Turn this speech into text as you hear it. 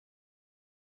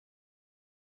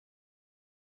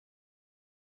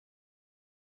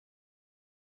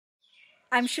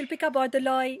I'm Shilpika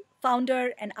Bordaloy,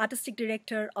 founder and artistic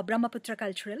director of Brahmaputra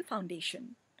Cultural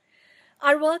Foundation.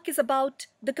 Our work is about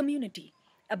the community,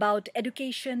 about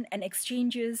education and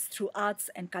exchanges through arts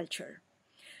and culture.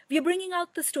 We are bringing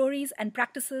out the stories and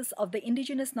practices of the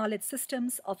indigenous knowledge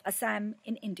systems of Assam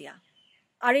in India.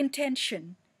 Our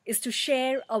intention is to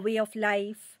share a way of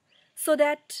life so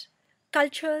that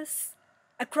cultures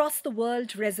across the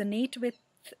world resonate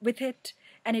with it,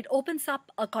 and it opens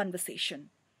up a conversation,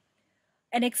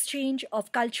 an exchange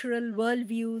of cultural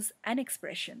worldviews and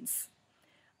expressions.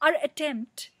 Our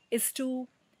attempt is to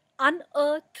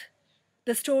unearth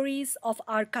the stories of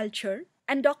our culture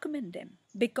and document them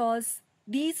because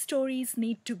these stories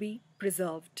need to be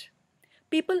preserved.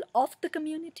 People of the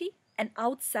community and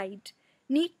outside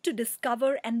need to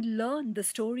discover and learn the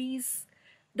stories,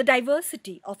 the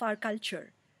diversity of our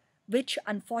culture, which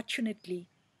unfortunately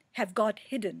have got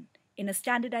hidden in a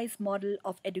standardized model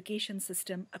of education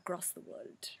system across the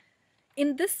world.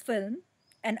 In this film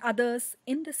and others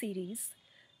in the series,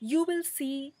 you will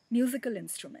see musical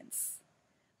instruments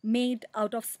made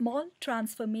out of small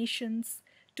transformations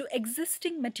to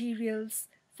existing materials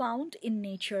found in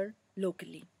nature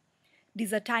locally.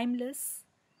 These are timeless,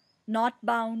 not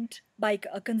bound by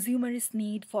a consumerist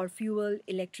need for fuel,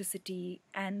 electricity,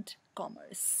 and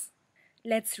commerce.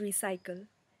 Let's recycle.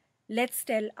 Let's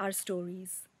tell our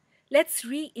stories. Let's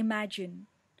reimagine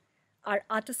our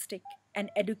artistic and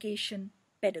education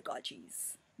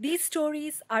pedagogies. These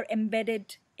stories are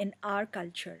embedded in our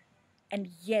culture, and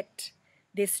yet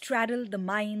they straddle the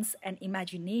minds and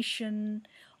imagination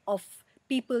of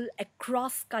people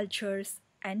across cultures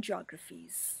and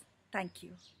geographies. Thank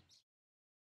you.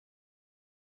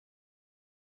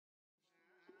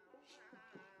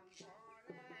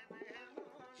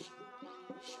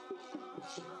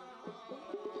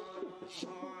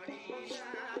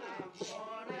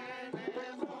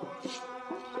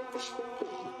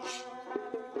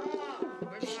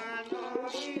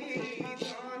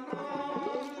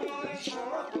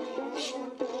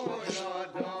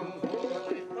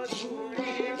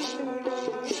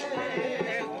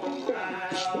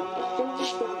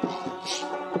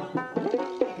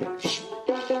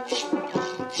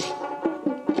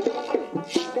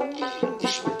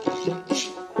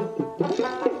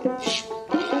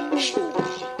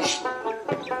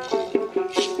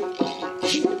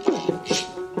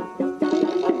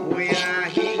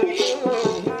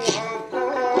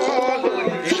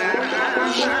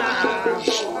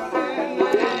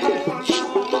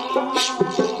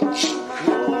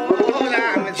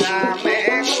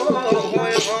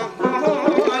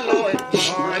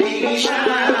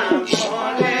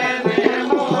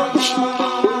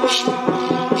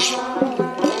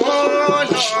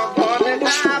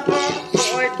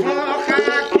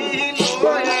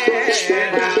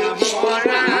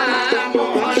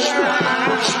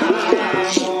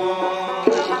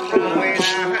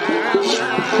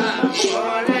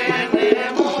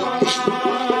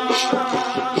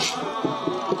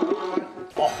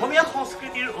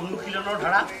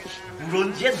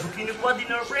 বুৰঞ্জীয়ে ঢুকি নোপোৱা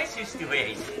দিনৰ পৰাই সৃষ্টি হৈ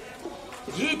আহিছে।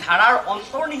 এই ধাৰাৰ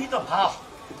অন্তৰ্নিহিত ভাৱ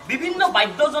বিভিন্ন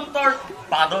বাদ্যযন্ত্ৰৰ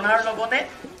বাদনাৰ লগতে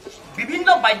বিভিন্ন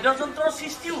বাদ্যযন্ত্ৰৰ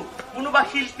সৃষ্টিও কোনোবা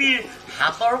শিল্পীৰ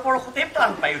হাতৰ পৰশতে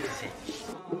প্ৰাণ পাই উঠিছে।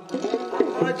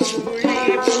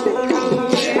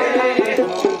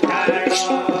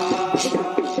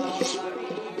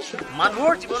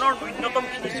 মানুহৰ জীৱনৰ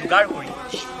ন্যূনতমখিনি যোগাৰ কৰি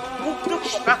মুক্তক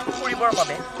প্ৰকাশ কৰিবৰ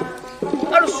বাবে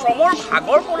আৰু শ্ৰমৰ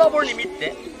ভাগৰ পলাবৰ নিমিত্তে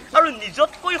আৰু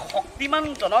নিজতকৈ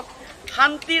শক্তিমানজনক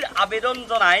শান্তিৰ আবেদন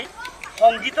জনাই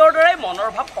সংগীতৰ দ্বাৰাই মনৰ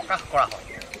ভাৱ প্ৰকাশ কৰা হয়।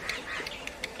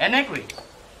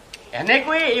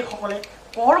 এনেকৈয়ে এইসকলে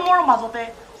কৰ্মৰ মাজতে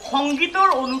সংগীতৰ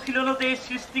অনুশীলনতে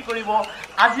সৃষ্টি কৰিব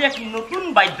আজি এক নতুন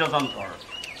বাদ্যযন্ত্ৰৰ।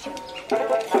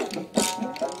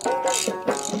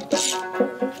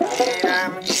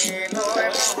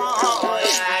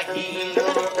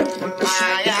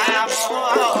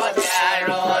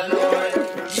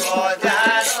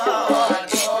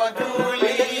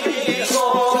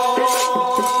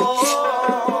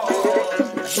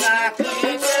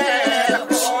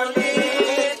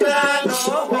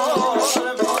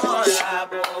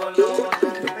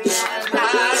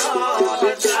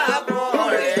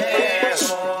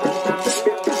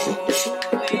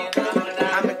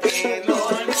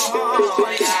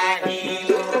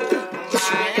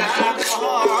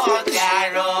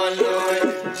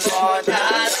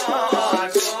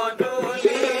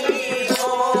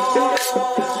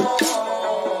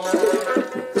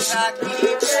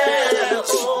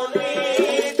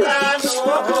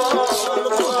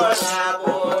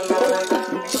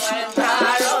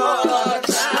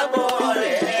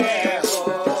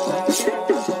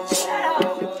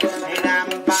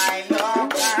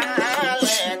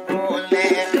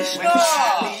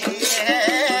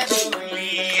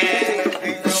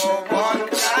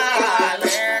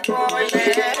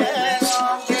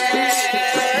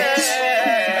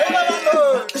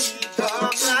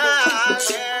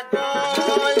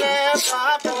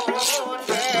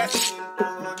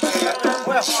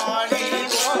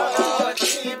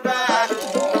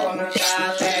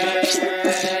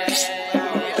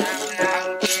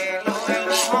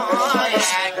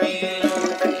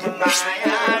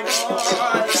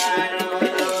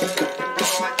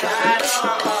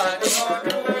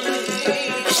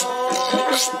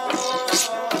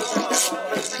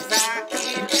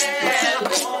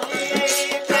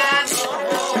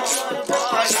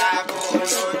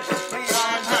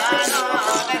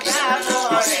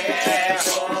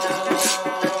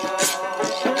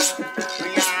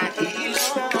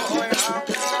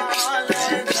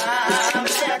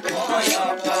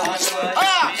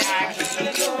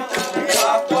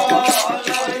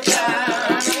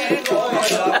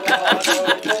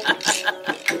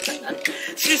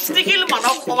 সৃষ্টিশীল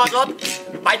মানৱ সমাজত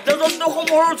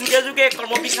বাদ্যযন্ত্ৰসমূহৰ যোগে যোগে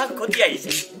ক্ৰমবিকাশ ঘটি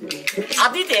আহিছে।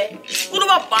 আদিতে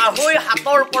কোনোবা বাঁহৈ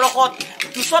হাতৰ পৰশত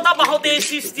দুচটা বাঁহতেই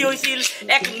সৃষ্টি হৈছিল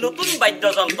এক নতুন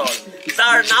বাদ্যযন্ত্ৰ,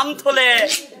 যাৰ নাম থলে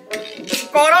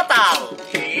কৰতাল।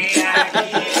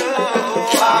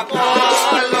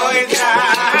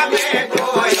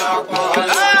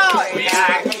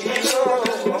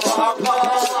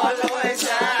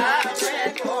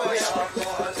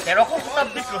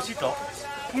 শতাব্দীত ৰচিত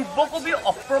পূৰ্বকবি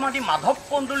অপ্ৰমাদী মাধৱ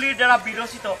কন্দলীৰ দ্বাৰা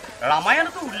বিৰচিত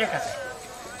ৰামায়ণতো উল্লেখ আছে।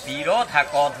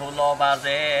 বিৰধাক ঢোল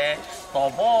বাজে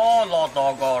তবল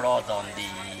দগৰ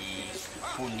দণ্ডী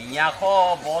শুনিয়া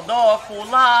বদ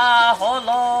কোলাহল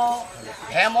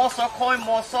হেম চখৈ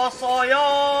মচ চয়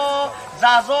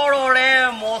জাজৰৰে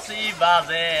মচি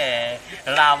বাজে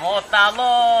ৰাম তাল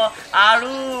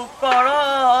আৰু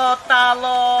কৰতাল।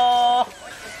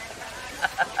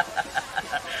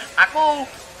 আকৌ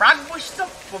প্ৰাক বৈষ্ণৱ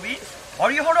কবি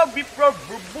হৰিহৰ বিপ্ৰৰ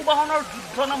ব্ৰহ্মবাহনৰ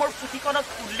যুদ্ধ নামৰ পুথিখনত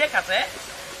উল্লেখ আছে,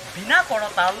 বিনা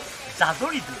কৰতাল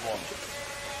জাজৰি দুবন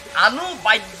আনু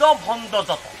বাদ্য ভণ্ড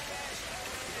যত।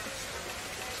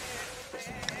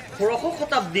 ১৬শ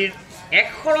শতাব্দীৰ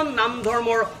একশৰণ নাম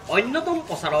ধৰ্মৰ অন্যতম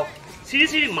প্ৰচাৰক শ্ৰী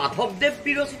শ্ৰী মাধৱদেৱ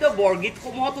বিৰচিত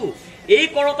বৰগীতসমূহতো এই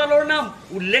কৰতালৰ নাম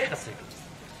উল্লেখ আছে।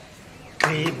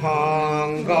 ত্ৰিভংগলিতয়ংগ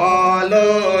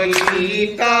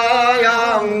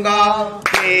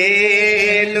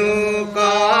পেলুকৰতাল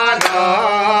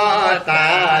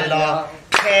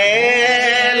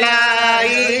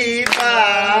খেলাই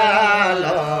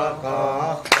বালক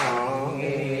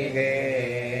সংগে।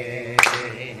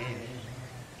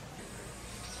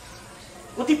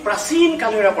 অতি প্ৰাচীন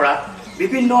কালৰে পৰা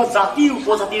বিভিন্ন জাতি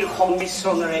উপজাতিৰ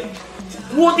সংমিশ্ৰণেৰে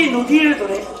পুৱতি নদীৰ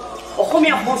দৰে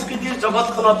অসমীয়া সংস্কৃতিৰ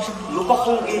জগতখনত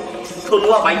লোকসংগীত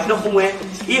থলুৱা বাদ্যসমূহে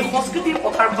এই সংস্কৃতিৰ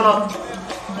পথাৰখনত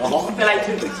কলহ পেলাই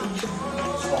থৈ গৈছে।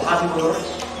 সমাজৰ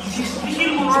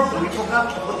সৃষ্টিশীল মনৰ বহি থকা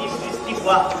প্ৰতি সৃষ্টি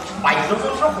হোৱা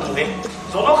বাদ্যযন্ত্ৰসমূহে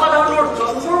জনসাধাৰণৰ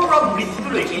জন্মৰ পৰা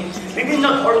মৃত্যুলৈকে বিভিন্ন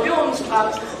ধৰ্মীয় অনুষ্ঠান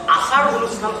আচাৰ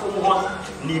অনুষ্ঠানসমূহত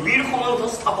নিবিড় সম্বন্ধ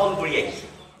স্থাপন কৰি আহিছে।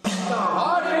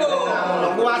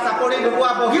 নোপোৱা চাপৰি নোপোৱা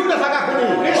বহিও নাথাকা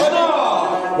শুনি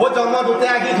অ জন্ম দুতে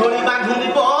আহি ধৰি বান্ধি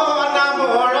দিব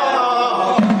নামৰ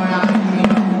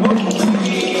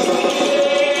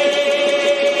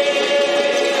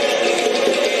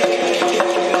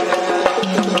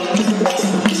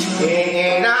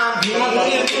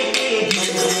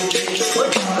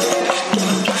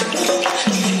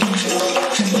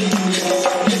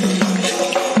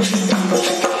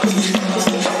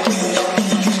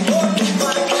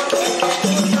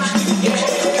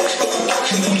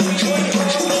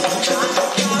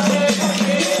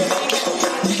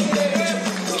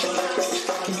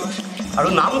আৰু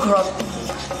নামঘৰত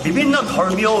বিভিন্ন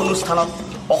ধৰ্মীয় অনুষ্ঠানত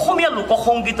অসমীয়া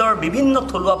লোকসংগীতৰ বিভিন্ন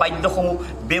থলুৱা বাদ্যসমূহ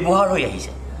ব্যৱহাৰ হৈ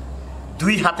আহিছে।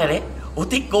 দুই হাতেৰে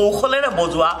অতি কৌশলেৰে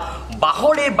বজোৱা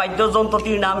বাঁহৰ এই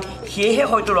বাদ্যযন্ত্ৰটিৰ নাম সেয়েহে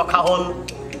হয়তো ৰখা হ'ল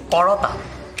কৰতাল।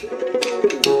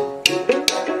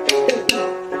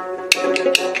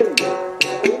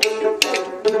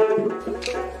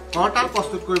 কৰতাল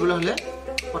প্ৰস্তুত কৰিবলৈ হ'লে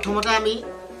প্ৰথমতে আমি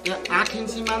 ৮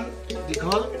 ইঞ্চিমান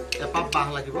দীঘল এপাপ বাঁহ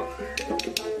লাগিব।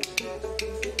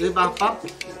 এই বাঁহপাত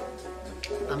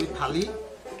আমি ফালি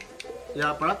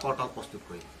ইয়াৰ পৰা কৰতাল প্ৰস্তুত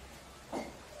কৰিম।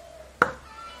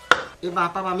 এই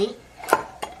বাঁহপাত আমি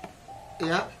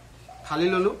এয়া ফালি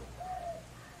ল'লোঁ।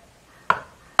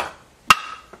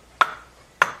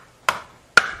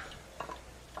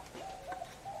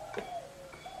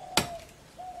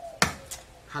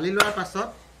 ফালি লোৱাৰ পাছত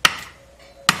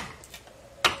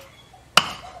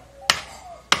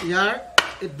ইয়াৰ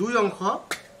এই দুই অংশ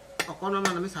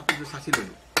অকণমান আমি চাচি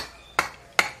ল'লোঁ।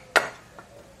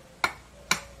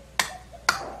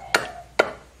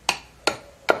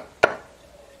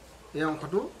 এই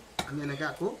অংশটো আমি এনেকৈ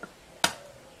আকৌ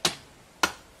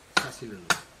চাচি ল'লোঁ।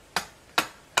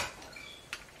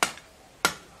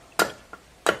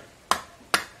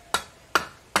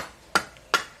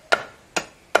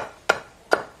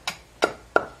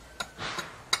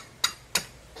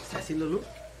 চাচি ল'লোঁ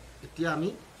এতিয়া আমি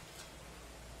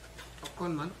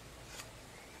অকণমান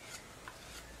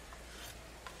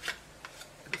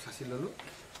এইটো চাচি ল'লোঁ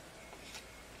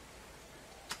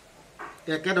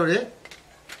একেদৰে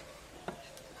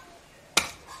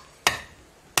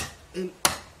এই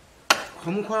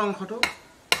সন্মুখৰ অংশটো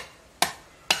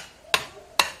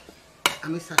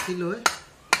আমি চাচি লৈ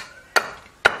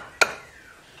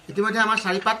ইতিমধ্যে আমাৰ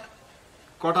 4 পাত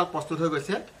কৰতাল প্ৰস্তুত হৈ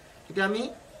গৈছে এতিয়া আমি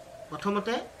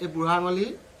প্ৰথমতে এই বুঢ়া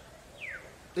আঙুলিৰ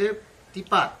এই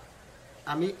টিপাত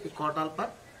আমি এই কৰতাল পাত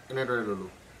এনেদৰে ল'লোঁ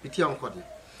পিঠি অংশ দি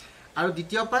আৰু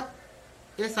দ্বিতীয় পাত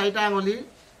এই 4টা আঙুলিৰ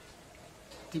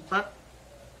টিপাত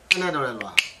এনেদৰে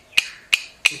লোৱা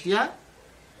এতিয়া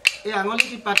এই আঙুলি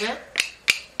টিপাতে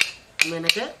আমি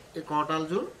এনেকৈ এই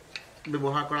কৰতালযোৰ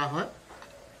ব্যৱহাৰ কৰা হয়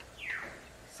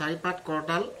 4 পাত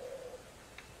কৰতাল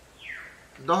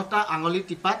 10টা আঙুলি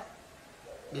টিপাত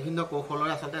বিভিন্ন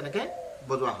কৌশলৰে আচলতে এনেকৈ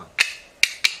বজোৱা হয়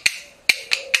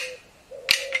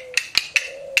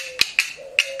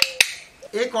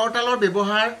এই কৰতালৰ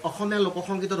ব্যৱহাৰ অসমীয়া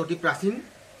লোকসংগীতত অতি প্ৰাচীন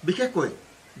বিশেষকৈ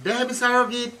দেহ বিচাৰৰ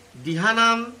গীত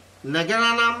দিহানাম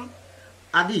নেগেৰা নাম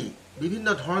আদি বিভিন্ন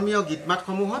ধৰ্মীয়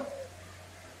গীতমাতসমূহত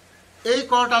এই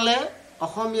কৰতালে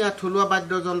অসমীয়া থলুৱা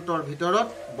বাদ্যযন্ত্ৰৰ ভিতৰত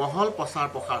বহল প্ৰচাৰ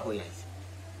প্ৰসাৰ হৈ আহিছে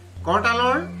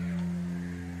কৰতালৰ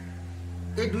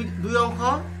এই দুই অংশ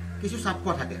কিছু চাপ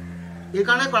থাকে এই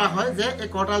কাৰণে কৰা হয় যে এই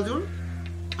কৰতালযোৰ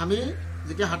আমি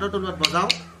যেতিয়া হাতৰ তলুৱাত বজাওঁ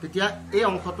তেতিয়া এই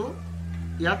অংশটো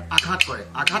ইয়াত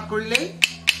আঘাত কৰিলেই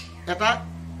এটা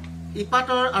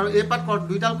ইপাতৰ আৰু এই পাত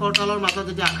দুইডাল কৰতালৰ মাজত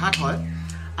যেতিয়া আঘাত হয়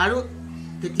আৰু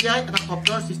তেতিয়াই এটা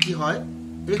শব্দৰ সৃষ্টি হয়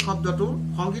এই শব্দটো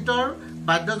সংগীতৰ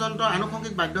বাদ্যযন্ত্ৰৰ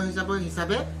আনুষংগিক বাদ্য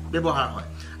হিচাপে ব্যৱহাৰ হয়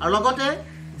আৰু লগতে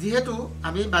যেহেতু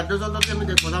আমি বাদ্যযন্ত্ৰটো আমি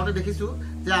বজাওঁতে দেখিছোঁ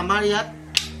যে আমাৰ ইয়াত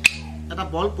এটা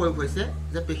বল প্ৰয়োগ হৈছে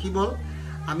যে পেশী বল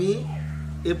আমি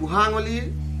এই বুঢ়া আঙুলিৰ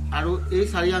আৰু এই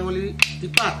 4 আঙুলিৰ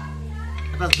টিপাত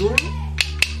এটা জোৰ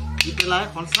দি পেলাই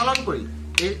সঞ্চালন কৰি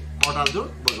এই কৰতালযোৰ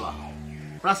বজোৱা হয়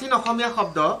প্ৰাচীন অসমীয়া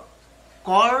শব্দ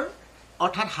কৰ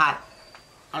অৰ্থাৎ হাত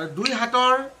আৰু 2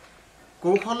 হাতৰ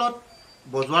কৌশলত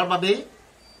বজোৱাৰ বাবেই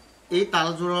এই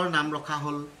তালযোৰৰ নাম ৰখা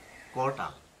হ'ল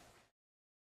কৰতাল